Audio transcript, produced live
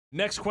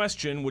Next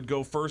question would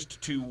go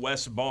first to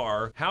Wes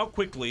Barr. How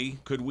quickly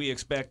could we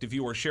expect, if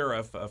you were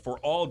sheriff, for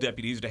all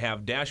deputies to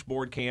have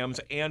dashboard cams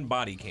and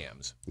body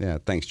cams? Yeah,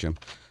 thanks, Jim.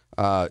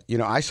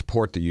 I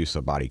support the use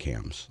of body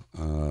cams.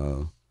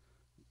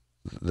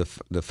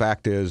 The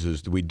fact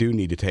is we do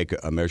need to take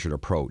a measured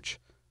approach.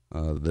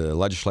 There's a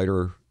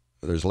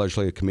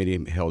legislative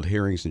committee held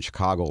hearings in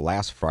Chicago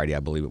last Friday, I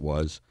believe it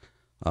was,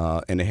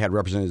 and they had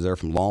representatives there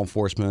from law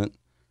enforcement,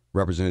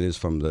 representatives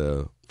from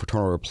the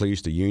fraternal order of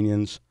police, the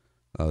unions,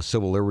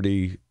 civil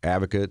liberty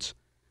advocates,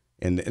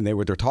 and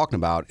what they're talking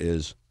about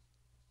is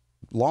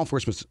law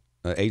enforcement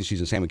agencies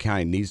in Sangamon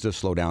County needs to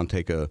slow down,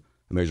 take a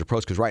measured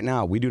approach, because right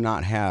now we do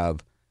not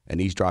have an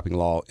eavesdropping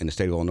law in the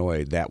state of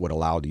Illinois that would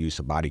allow the use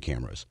of body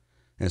cameras.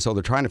 And so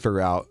they're trying to figure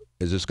out,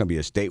 is this going to be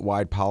a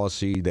statewide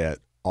policy that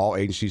all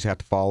agencies have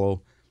to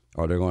follow,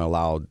 or they're going to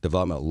allow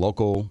development of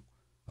local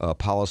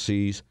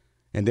policies?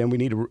 And then we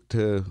need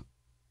to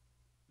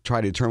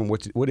try to determine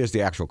what is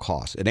the actual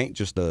cost. It ain't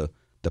just the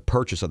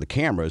purchase of the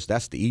cameras.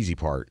 That's the easy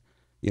part.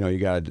 You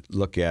got to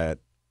look at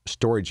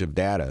storage of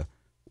data,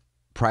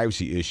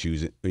 privacy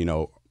issues.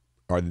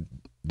 Are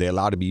they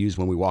allowed to be used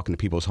when we walk into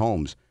people's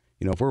homes?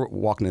 If we're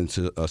walking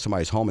into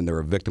somebody's home and they're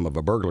a victim of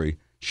a burglary,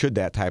 should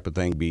that type of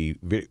thing be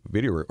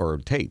video or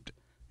taped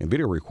and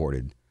video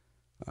recorded?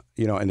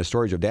 And the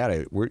storage of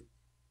data, we're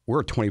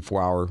a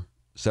 24-hour,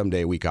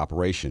 7-day-a-week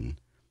operation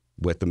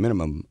with a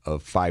minimum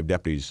of 5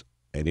 deputies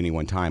at any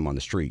one time on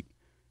the street.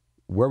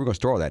 Where are we going to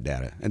store all that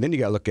data? And then you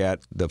got to look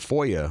at the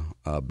FOIA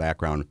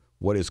background,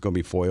 what is going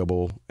to be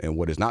FOIable and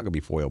what is not going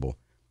to be FOIable.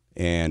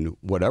 And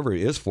whatever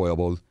is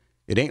FOIable,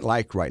 it ain't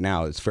like right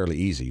now it's fairly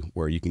easy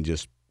where you can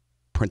just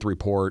print the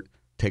report,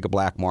 take a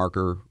black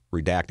marker,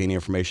 redact any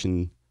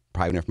information,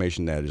 private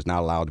information that is not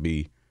allowed to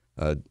be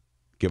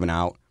given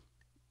out,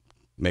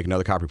 make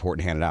another copy report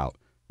and hand it out.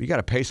 You got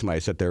to pay somebody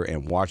to sit there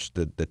and watch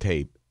the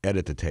tape,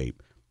 edit the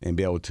tape, and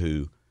be able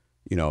to,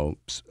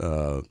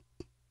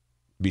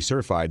 be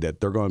certified that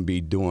they're going to be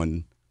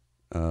doing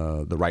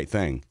the right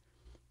thing.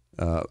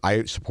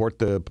 I support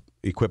the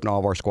equipping all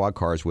of our squad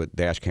cars with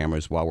dash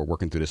cameras while we're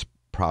working through this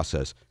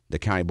process. The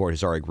county board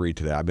has already agreed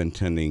to that. I've been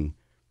attending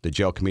the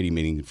jail committee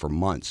meeting for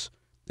months,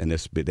 and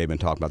they've been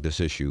talking about this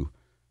issue.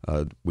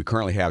 We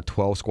currently have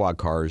 12 squad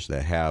cars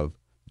that have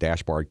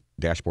dashboard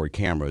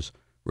cameras.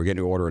 We're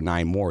getting to order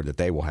 9 more that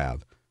they will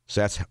have.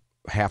 So that's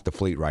half the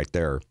fleet right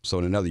there. So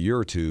in another year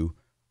or two,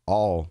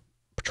 all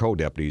patrol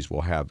deputies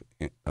will have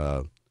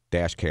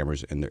dash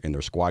cameras in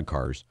their squad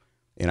cars.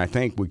 And I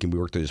think we can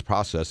work through this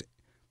process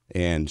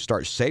and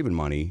start saving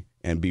money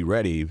and be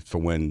ready for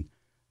when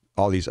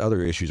all these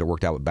other issues are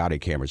worked out with body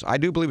cameras. I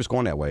do believe it's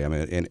going that way. I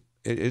mean, and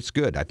it's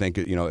good. I think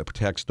it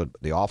protects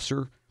the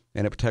officer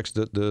and it protects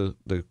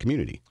the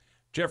community.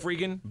 Jeff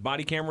Regan,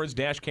 body cameras,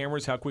 dash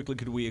cameras, how quickly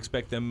could we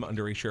expect them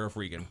under a Sheriff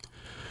Regan?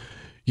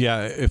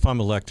 Yeah, if I'm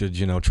elected,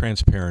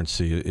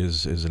 transparency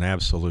is an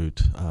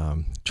absolute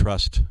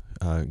trust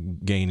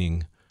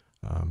gaining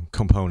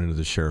component of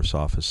the sheriff's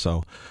office.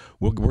 So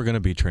we're going to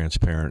be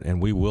transparent,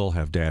 and we will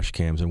have dash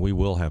cams and we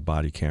will have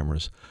body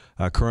cameras.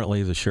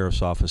 Currently, the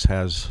sheriff's office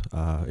has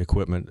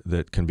equipment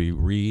that can be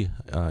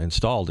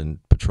reinstalled in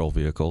patrol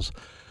vehicles.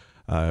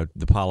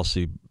 The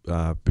policy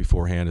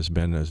beforehand has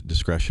been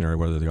discretionary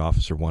whether the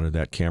officer wanted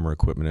that camera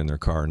equipment in their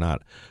car or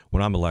not.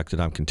 When I'm elected,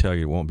 I can tell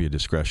you it won't be a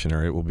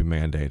discretionary. It will be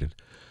mandated.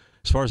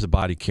 As far as the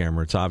body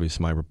camera, it's obvious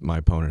my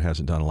opponent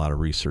hasn't done a lot of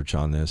research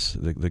on this.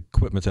 The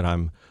equipment that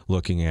I'm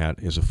looking at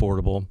is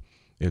affordable.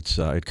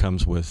 It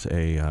comes with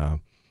a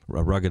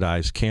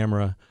ruggedized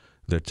camera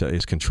that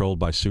is controlled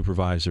by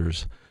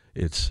supervisors.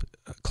 It's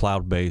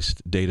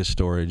cloud-based data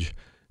storage.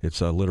 It's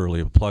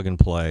literally a plug and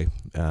play,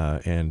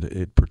 and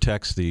it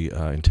protects the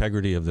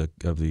integrity of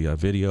the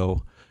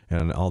video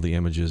and all the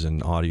images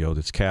and audio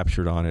that's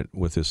captured on it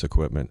with this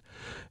equipment.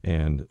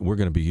 And we're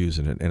going to be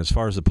using it. And as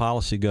far as the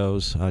policy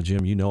goes,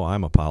 Jim,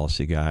 I'm a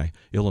policy guy.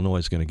 Illinois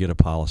is going to get a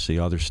policy.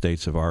 Other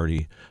states have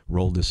already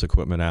rolled this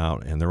equipment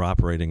out, and they're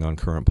operating on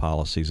current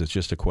policies. It's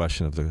just a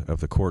question of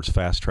the courts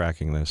fast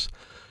tracking this.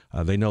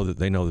 They know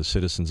the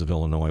citizens of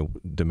Illinois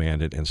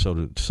demand it, and so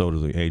do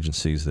the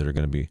agencies that are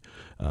going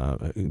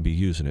to be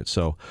using it.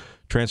 So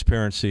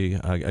transparency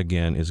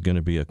again is going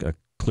to be a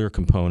clear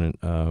component,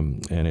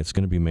 and it's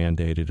going to be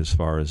mandated as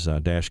far as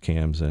dash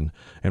cams and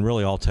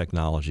really all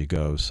technology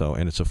goes. So,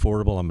 and it's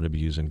affordable. I'm going to be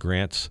using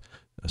grants,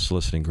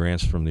 soliciting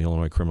grants from the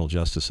Illinois Criminal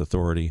Justice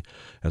Authority,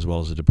 as well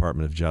as the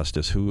Department of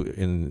Justice, who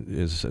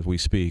as we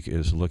speak,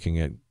 is looking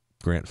at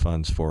grant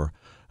funds for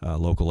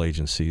local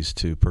agencies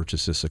to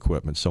purchase this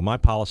equipment. So my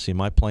policy,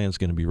 my plan is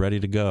going to be ready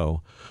to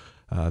go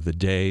the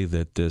day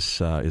that this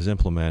is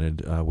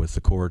implemented with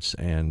the courts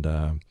and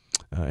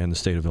the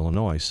state of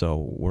Illinois.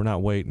 So we're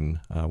not waiting.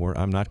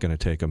 I'm not going to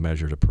take a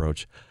measured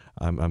approach.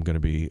 I'm going to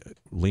be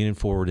leaning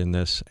forward in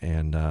this,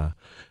 and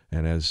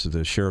as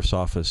the sheriff's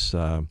office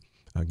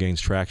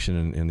gains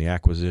traction in the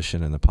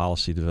acquisition and the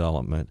policy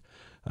development,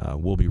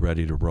 we'll be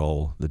ready to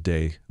roll the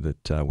day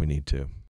that we need to.